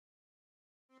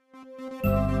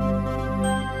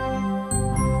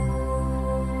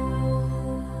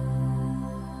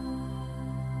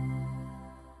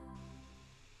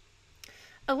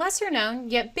A lesser known,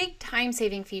 yet big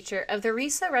time-saving feature of the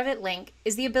RISA-Revit link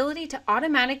is the ability to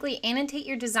automatically annotate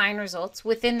your design results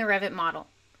within the Revit model.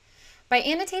 By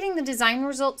annotating the design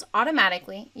results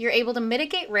automatically, you're able to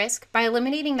mitigate risk by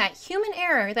eliminating that human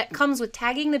error that comes with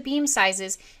tagging the beam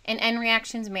sizes and end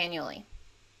reactions manually.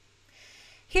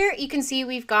 Here you can see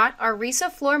we've got our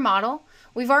RISAFloor model.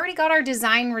 We've already got our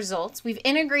design results. We've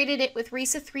integrated it with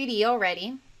RISA 3D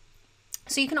already.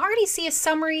 So you can already see a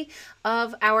summary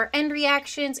of our end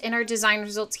reactions and our design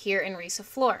results here in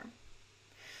RISAFloor.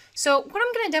 So what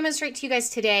I'm going to demonstrate to you guys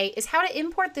today is how to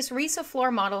import this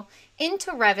RISAFloor model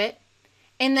into Revit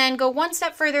and then go one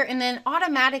step further and then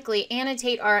automatically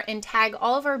annotate and tag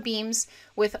all of our beams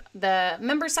with the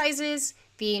member sizes,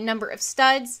 the number of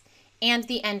studs, and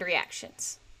the end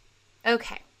reactions.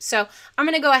 Okay, so I'm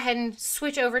going to go ahead and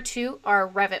switch over to our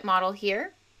Revit model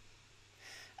here.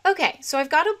 Okay, so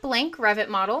I've got a blank Revit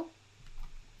model.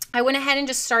 I went ahead and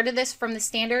just started this from the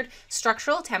standard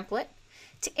structural template.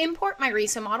 To import my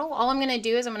RISA model, all I'm going to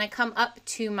do is I'm going to come up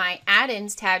to my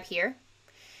add-ins tab here,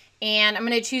 and I'm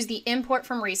going to choose the import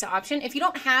from RISA option. If you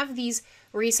don't have these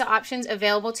RISA options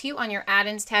available to you on your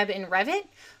add-ins tab in Revit,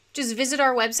 just visit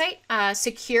our website,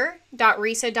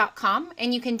 secure.risa.com,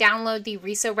 and you can download the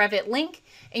RISA-Revit link,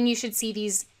 and you should see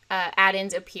these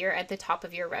add-ins appear at the top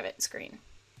of your Revit screen.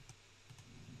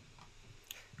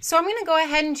 So I'm going to go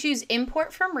ahead and choose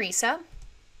Import from RISA.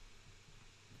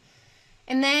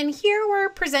 And then here we're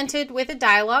presented with a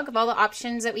dialog of all the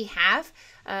options that we have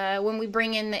when we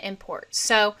bring in the import.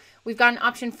 So we've got an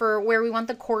option for where we want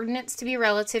the coordinates to be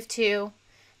relative to,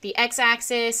 the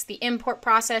x-axis, the import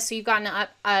process. So you've got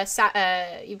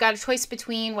a choice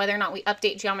between whether or not we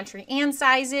update geometry and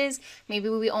sizes. Maybe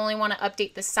we only want to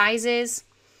update the sizes.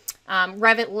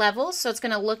 Revit levels, so it's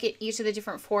going to look at each of the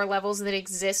different 4 levels that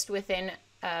exist within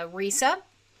RISA.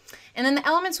 And then the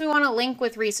elements we want to link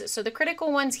with RISA. So the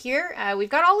critical ones here, we've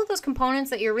got all of those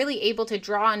components that you're really able to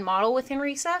draw and model within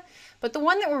RISA, but the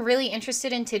one that we're really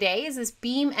interested in today is this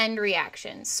beam end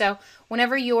reactions. So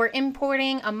whenever you're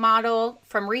importing a model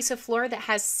from RISAFloor that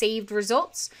has saved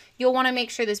results, you'll want to make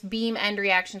sure this beam end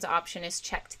reactions option is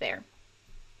checked there.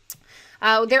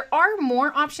 There are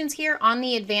more options here on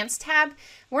the Advanced tab.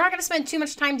 We're not going to spend too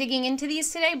much time digging into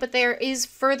these today, but there is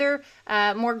further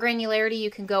more granularity you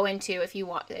can go into if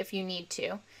you need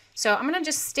to. So I'm going to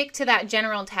just stick to that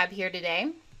General tab here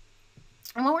today.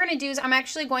 And what we're going to do is I'm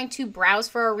actually going to browse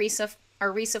for our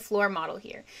RISAFloor model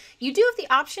here. You do have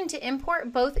the option to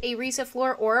import both a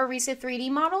RISAFloor or a RISA 3D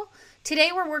model.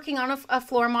 Today we're working on a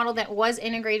floor model that was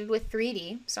integrated with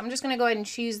 3D. So I'm just going to go ahead and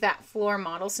choose that floor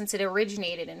model since it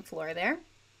originated in floor there.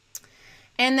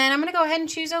 And then I'm going to go ahead and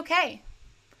choose OK.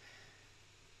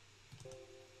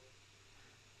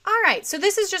 All right, so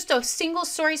this is just a single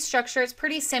story structure. It's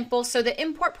pretty simple, so the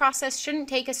import process shouldn't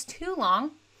take us too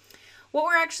long. What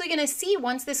we're actually going to see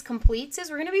once this completes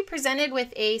is we're going to be presented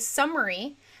with a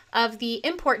summary of the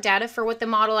import data for what the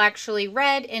model actually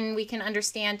read, and we can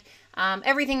understand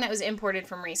everything that was imported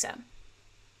from RISA.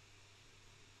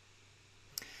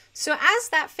 So as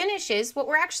that finishes, what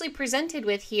we're actually presented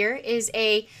with here is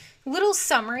a little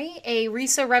summary, a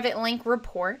RISA-Revit link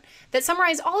report that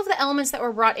summarizes all of the elements that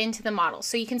were brought into the model.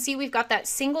 So you can see we've got that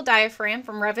single diaphragm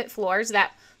from Revit Floors,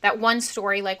 that one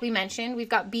story like we mentioned. We've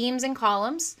got beams and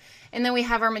columns, and then we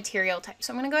have our material type.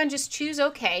 So I'm going to go ahead and just choose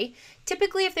OK.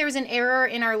 Typically, if there was an error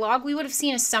in our log, we would have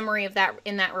seen a summary of that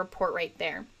in that report right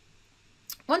there.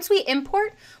 Once we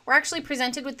import, we're actually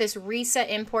presented with this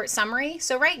RISA import summary.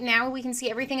 So right now we can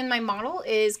see everything in my model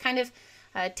is kind of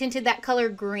tinted that color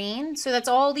green. So that's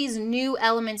all these new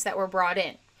elements that were brought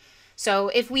in. So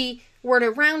if we were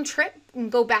to round trip and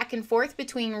go back and forth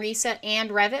between RISA and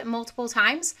Revit multiple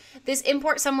times, this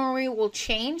import summary will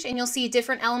change and you'll see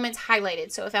different elements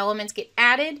highlighted. So if elements get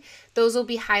added, those will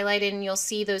be highlighted and you'll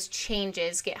see those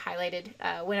changes get highlighted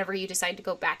whenever you decide to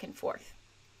go back and forth.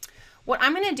 What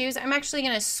I'm going to do is I'm actually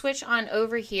going to switch on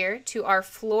over here to our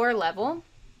floor level.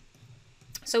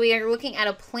 So we are looking at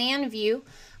a plan view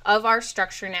of our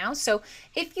structure now. So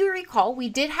if you recall, we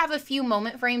did have a few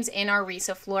moment frames in our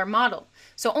RISAFloor model.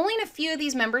 So only a few of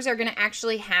these members are going to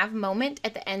actually have moment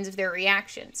at the ends of their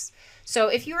reactions. So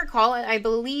if you recall, I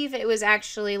believe it was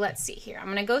actually, let's see here, I'm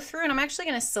going to go through and I'm actually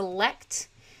going to select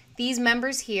these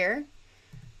members here.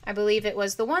 I believe it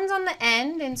was the ones on the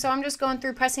end, and so I'm just going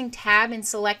through pressing tab and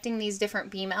selecting these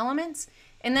different beam elements.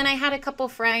 And then I had a couple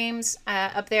frames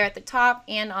up there at the top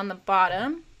and on the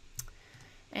bottom.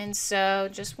 And so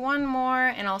just one more,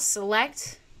 and I'll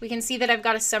select we can see that I've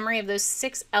got a summary of those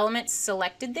 6 elements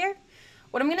selected there.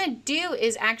 What I'm going to do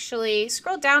is actually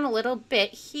scroll down a little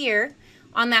bit here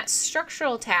on that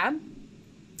structural tab.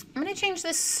 I'm going to change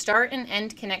this start and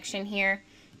end connection here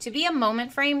to be a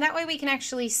moment frame. That way we can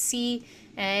actually see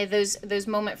those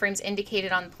moment frames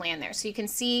indicated on the plan there. So you can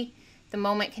see the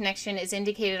moment connection is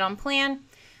indicated on plan.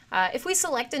 If we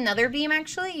select another beam,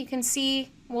 actually, you can see,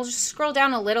 we'll just scroll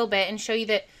down a little bit and show you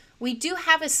that we do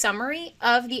have a summary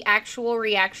of the actual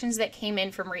reactions that came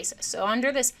in from RISA. So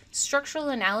under this structural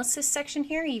analysis section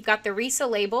here, you've got the RISA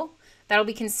label. That'll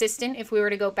be consistent. If we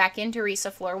were to go back into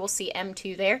RISAFloor, we'll see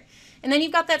M2 there. And then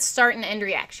you've got that start and end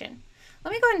reaction.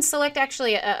 Let me go ahead and select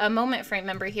actually a moment frame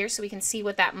member here so we can see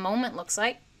what that moment looks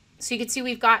like. So you can see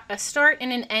we've got a start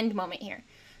and an end moment here.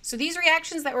 So these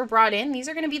reactions that were brought in, these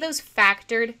are going to be those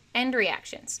factored end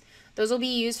reactions. Those will be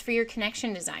used for your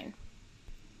connection design.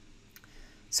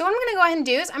 So what I'm going to go ahead and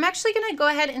do is I'm actually going to go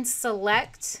ahead and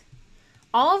select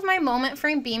all of my moment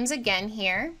frame beams again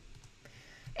here.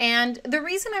 And the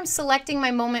reason I'm selecting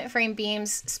my moment frame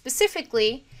beams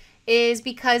specifically is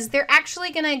because they're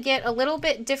actually going to get a little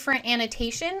bit different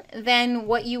annotation than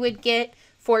what you would get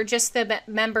for just the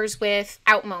members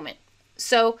without moment.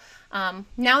 So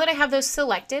now that I have those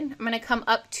selected, I'm going to come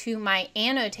up to my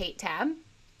annotate tab.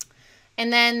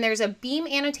 And then there's a beam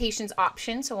annotations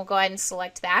option, so we'll go ahead and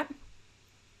select that.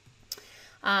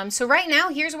 So right now,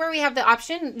 here's where we have the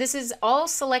option. This is all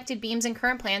selected beams in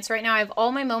current plan. So right now I have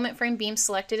all my moment frame beams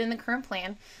selected in the current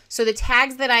plan. So the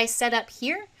tags that I set up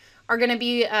here are going to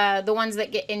be the ones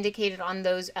that get indicated on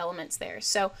those elements there.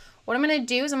 So what I'm going to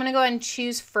do is I'm going to go ahead and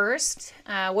choose first,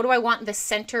 what do I want the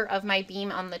center of my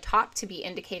beam on the top to be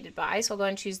indicated by? So I'll go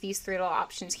ahead and choose these 3 little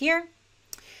options here.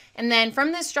 And then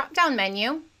from this drop-down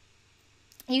menu,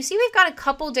 you see we've got a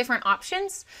couple different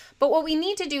options, but what we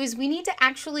need to do is we need to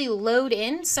actually load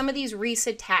in some of these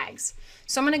RISA tags.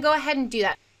 So I'm going to go ahead and do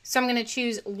that. So I'm going to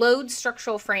choose load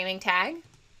structural framing tag,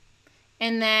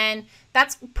 and then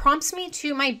that prompts me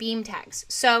to my beam tags.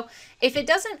 So if it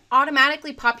doesn't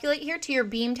automatically populate here to your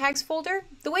beam tags folder,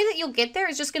 the way that you'll get there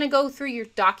is just going to go through your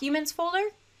documents folder,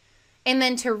 and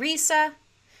then to RISA,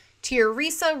 to your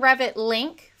RISA-Revit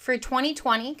link for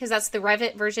 2020, because that's the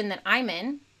Revit version that I'm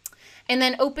in. And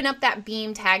then open up that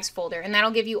beam tags folder, and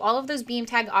that'll give you all of those beam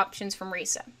tag options from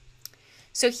RISA.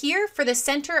 So here for the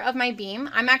center of my beam,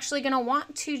 I'm actually going to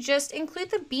want to just include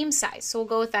the beam size. So we'll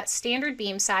go with that standard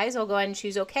beam size. I'll go ahead and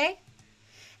choose OK.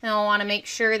 And I'll want to make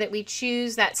sure that we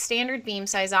choose that standard beam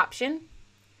size option.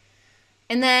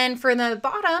 And then for the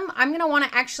bottom, I'm going to want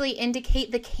to actually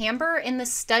indicate the camber and the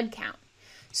stud count.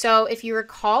 So if you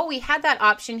recall, we had that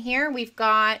option here. We've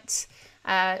got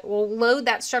we'll load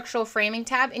that structural framing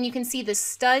tab, and you can see the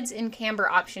studs and camber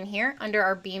option here under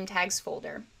our beam tags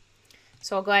folder.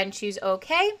 So I'll go ahead and choose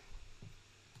OK.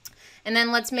 And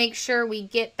then let's make sure we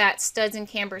get that studs and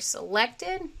camber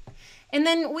selected. And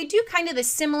then we do kind of the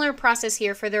similar process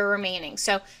here for the remaining.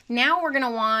 So now we're going to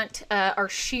want our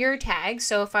shear tag.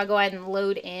 So if I go ahead and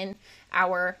load in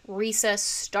our RISA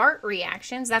start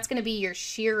reactions, that's going to be your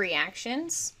shear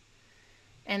reactions.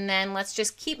 And then let's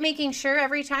just keep making sure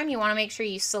every time you want to make sure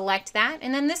you select that.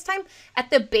 And then this time at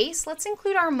the base, let's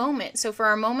include our moment. So for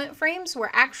our moment frames,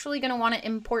 we're actually going to want to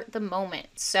import the moment.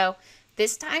 So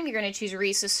this time you're going to choose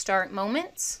RISA Start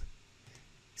Moments,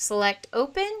 select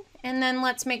Open, and then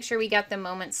let's make sure we got the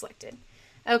moment selected.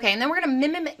 Okay, and then we're going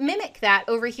to mimic that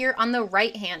over here on the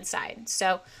right-hand side.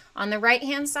 So on the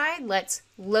right-hand side, let's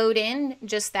load in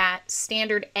just that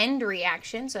standard end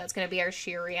reaction. So that's going to be our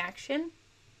shear reaction.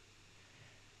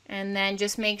 And then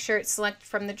just make sure it's selected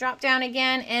from the drop down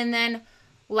again. And then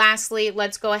lastly,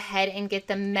 let's go ahead and get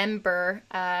the member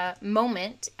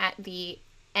moment at the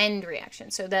end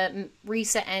reaction. So the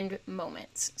RISA end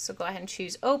moments. So go ahead and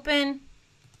choose open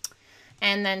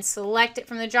and then select it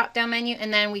from the drop down menu.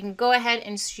 And then we can go ahead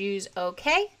and choose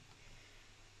OK.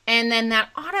 And then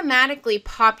that automatically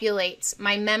populates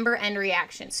my member end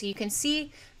reaction. So you can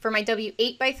see for my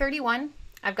W8x31,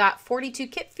 I've got 42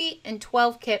 kip feet and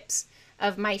 12 kips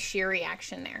of my shear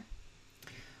reaction there.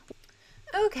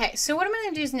 Okay, so what I'm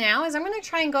going to do now is I'm going to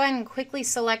try and go ahead and quickly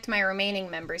select my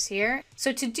remaining members here.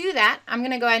 So to do that, I'm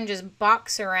going to go ahead and just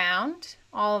box around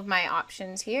all of my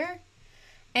options here.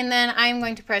 And then I'm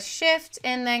going to press Shift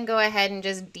and then go ahead and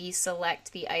just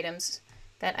deselect the items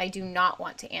that I do not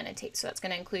want to annotate. So that's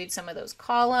going to include some of those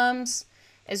columns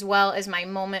as well as my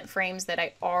moment frames that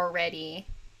I already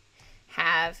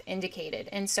have indicated.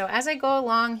 And so as I go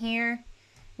along here,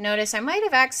 notice I might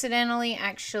have accidentally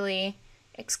actually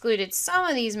excluded some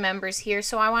of these members here,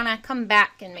 so I want to come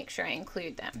back and make sure I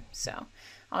include them. So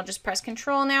I'll just press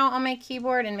Control now on my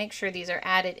keyboard and make sure these are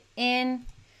added in.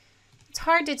 It's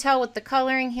hard to tell with the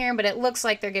coloring here, but it looks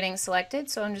like they're getting selected.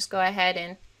 So I'm just go ahead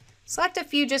and select a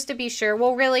few just to be sure.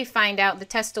 We'll really find out. The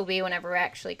test will be whenever we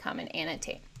actually come and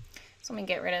annotate. So let me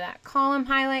get rid of that column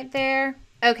highlight there.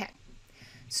 Okay.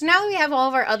 So now that we have all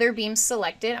of our other beams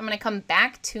selected, I'm going to come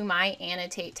back to my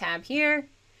Annotate tab here,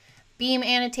 Beam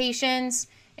Annotations,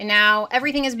 and now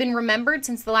everything has been remembered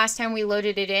since the last time we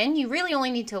loaded it in. You really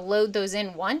only need to load those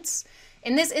in once.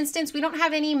 In this instance, we don't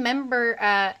have any member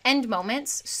end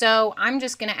moments, so I'm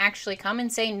just going to actually come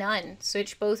and say none.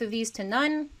 Switch both of these to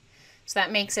none, so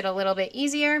that makes it a little bit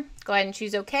easier. Go ahead and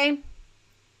choose OK.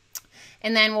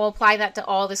 And then we'll apply that to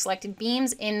all the selected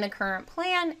beams in the current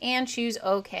plan and choose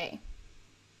OK.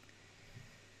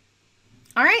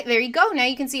 All right, there you go. Now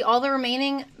you can see all the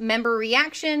remaining member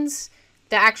reactions,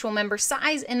 the actual member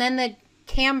size, and then the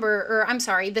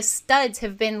the studs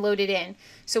have been loaded in.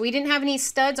 So we didn't have any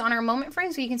studs on our moment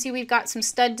frame, so you can see we've got some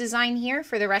stud design here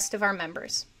for the rest of our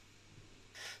members.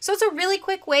 So it's a really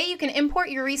quick way you can import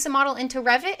your RISA model into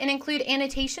Revit and include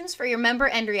annotations for your member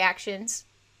end reactions.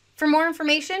 For more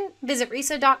information, visit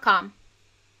RISA.com.